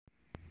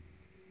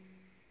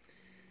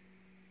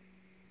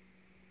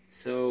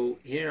So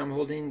here I'm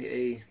holding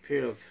a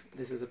pair of,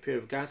 this is a pair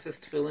of Gasos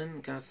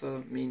tefillin,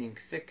 Gasa meaning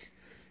thick.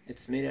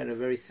 It's made out of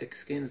very thick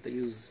skins. They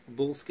use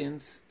bull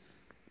skins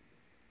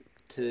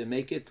to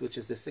make it, which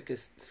is the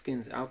thickest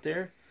skins out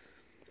there.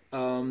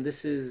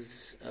 This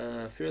is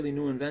a fairly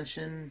new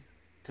invention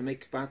to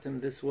make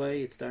batim this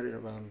way. It started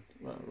around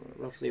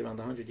roughly around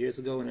 100 years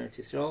ago in Eretz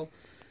Yisrael,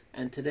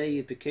 and today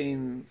it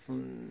became,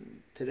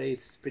 today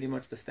it's pretty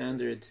much the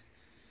standard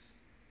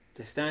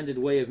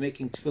way of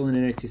making tefillin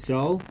in Eretz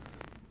Yisrael.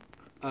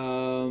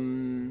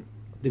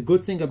 The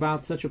good thing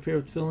about such a pair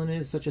of tefillin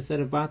is, such a set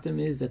of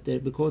batim is that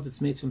because it's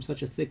made from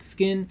such a thick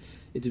skin,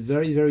 it's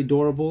very, very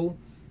durable.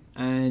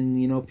 And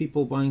you know,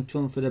 people buying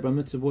tefillin for their bar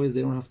mitzvah boys,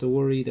 they don't have to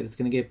worry that it's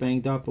going to get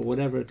banged up or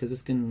whatever, because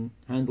this can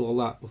handle a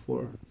lot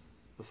before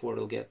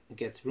it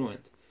gets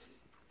ruined.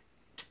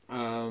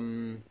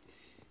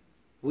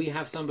 We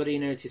have somebody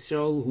in Eretz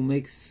Yisrael who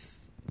makes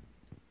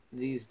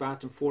these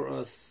batim for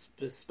us,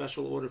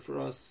 special order for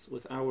us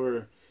with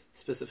our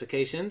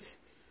specifications.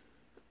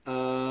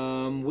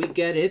 We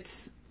get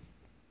it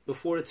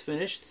before it's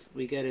finished.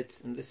 We get it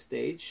in this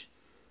stage,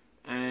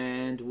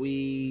 and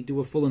we do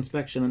a full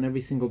inspection on every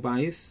single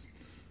bias.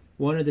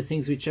 One of the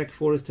things we check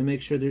for is to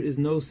make sure there is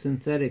no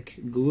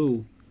synthetic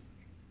glue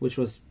which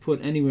was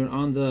put anywhere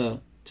on the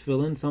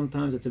tefillin.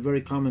 Sometimes it's a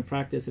very common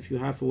practice, if you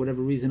have for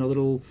whatever reason a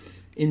little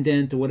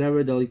indent or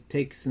whatever, they'll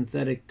take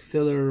synthetic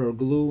filler or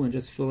glue and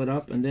just fill it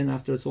up, and then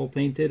after it's all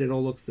painted, it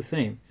all looks the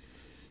same.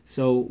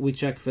 So we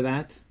check for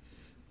that.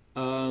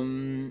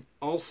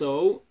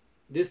 Also,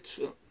 this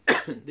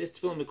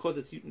tefillin,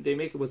 because they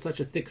make it with such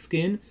a thick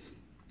skin,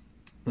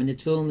 when the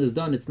tefillin is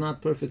done, it's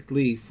not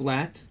perfectly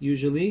flat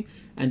usually,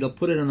 and they'll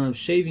put it on a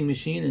shaving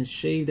machine and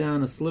shave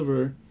down a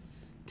sliver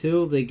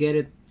till they get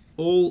it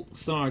all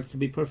sides to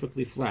be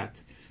perfectly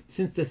flat.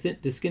 Since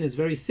the skin is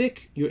very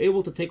thick, you're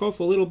able to take off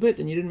a little bit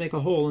and you didn't make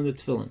a hole in the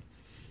tefillin.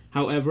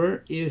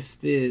 However,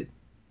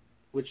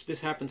 which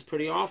this happens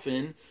pretty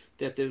often,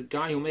 that the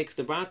guy who makes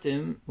the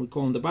batim, we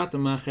call him the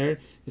batim macher,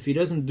 if he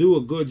doesn't do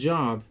a good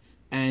job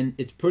and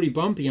it's pretty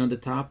bumpy on the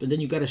top, and then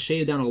you got to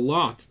shave down a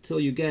lot till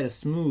you get a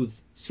smooth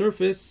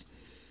surface,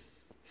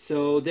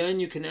 so then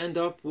you can end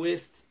up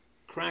with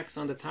cracks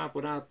on the top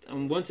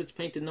and once it's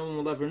painted, no one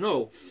will ever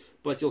know,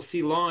 but you'll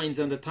see lines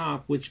on the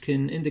top which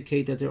can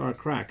indicate that there are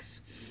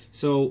cracks.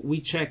 So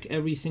we check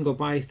every single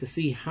bias to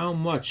see how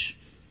much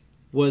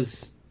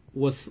was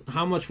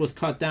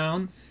cut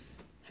down,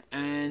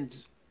 and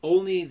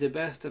only the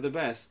best of the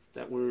best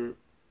that were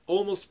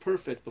almost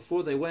perfect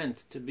before they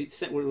went to be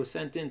were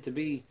sent in to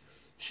be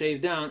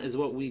shaved down is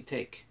what we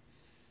take.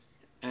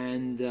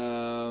 And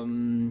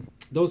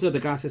those are the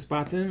Gasos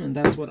batim, and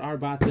that's what our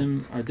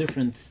batim are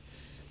different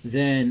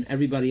than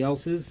everybody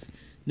else's.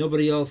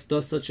 Nobody else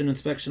does such an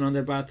inspection on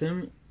their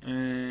batim,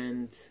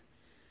 and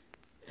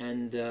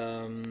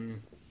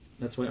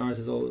that's why ours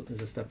is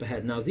a step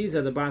ahead. Now these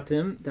are the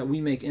batim that we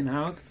make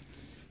in-house.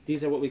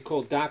 These are what we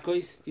call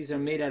Dakos. These are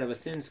made out of a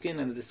thin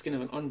skin, out of the skin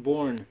of an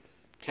unborn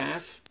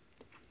calf.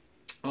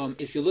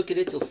 If you look at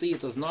it, you'll see it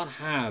does not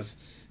have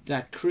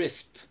that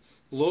crisp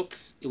look.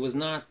 It was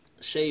not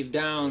shaved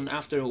down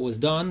after it was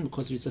done,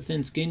 because it's a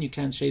thin skin, you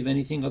can't shave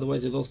anything,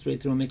 otherwise it goes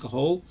straight through and make a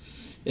hole.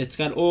 It's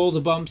got all the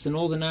bumps and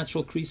all the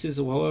natural creases,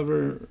 or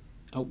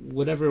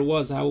whatever it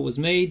was, how it was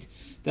made.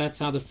 That's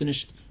how the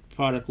finished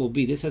product will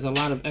be. This has a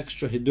lot of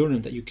extra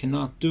hidurim that you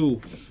cannot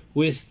do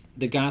with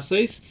the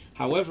Gasos.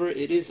 However,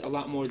 it is a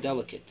lot more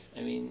delicate.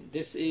 I mean,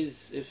 this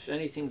is, if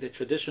anything, the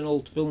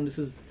traditional tefillin.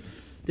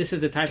 This is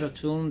the type of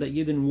tefillin that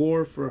Yidden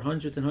wore for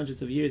hundreds and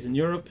hundreds of years in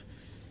Europe.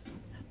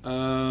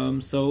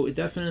 So it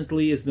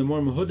definitely is the more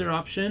mehuder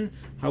option.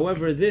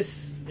 However,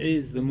 this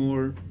is the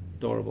more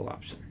durable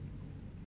option.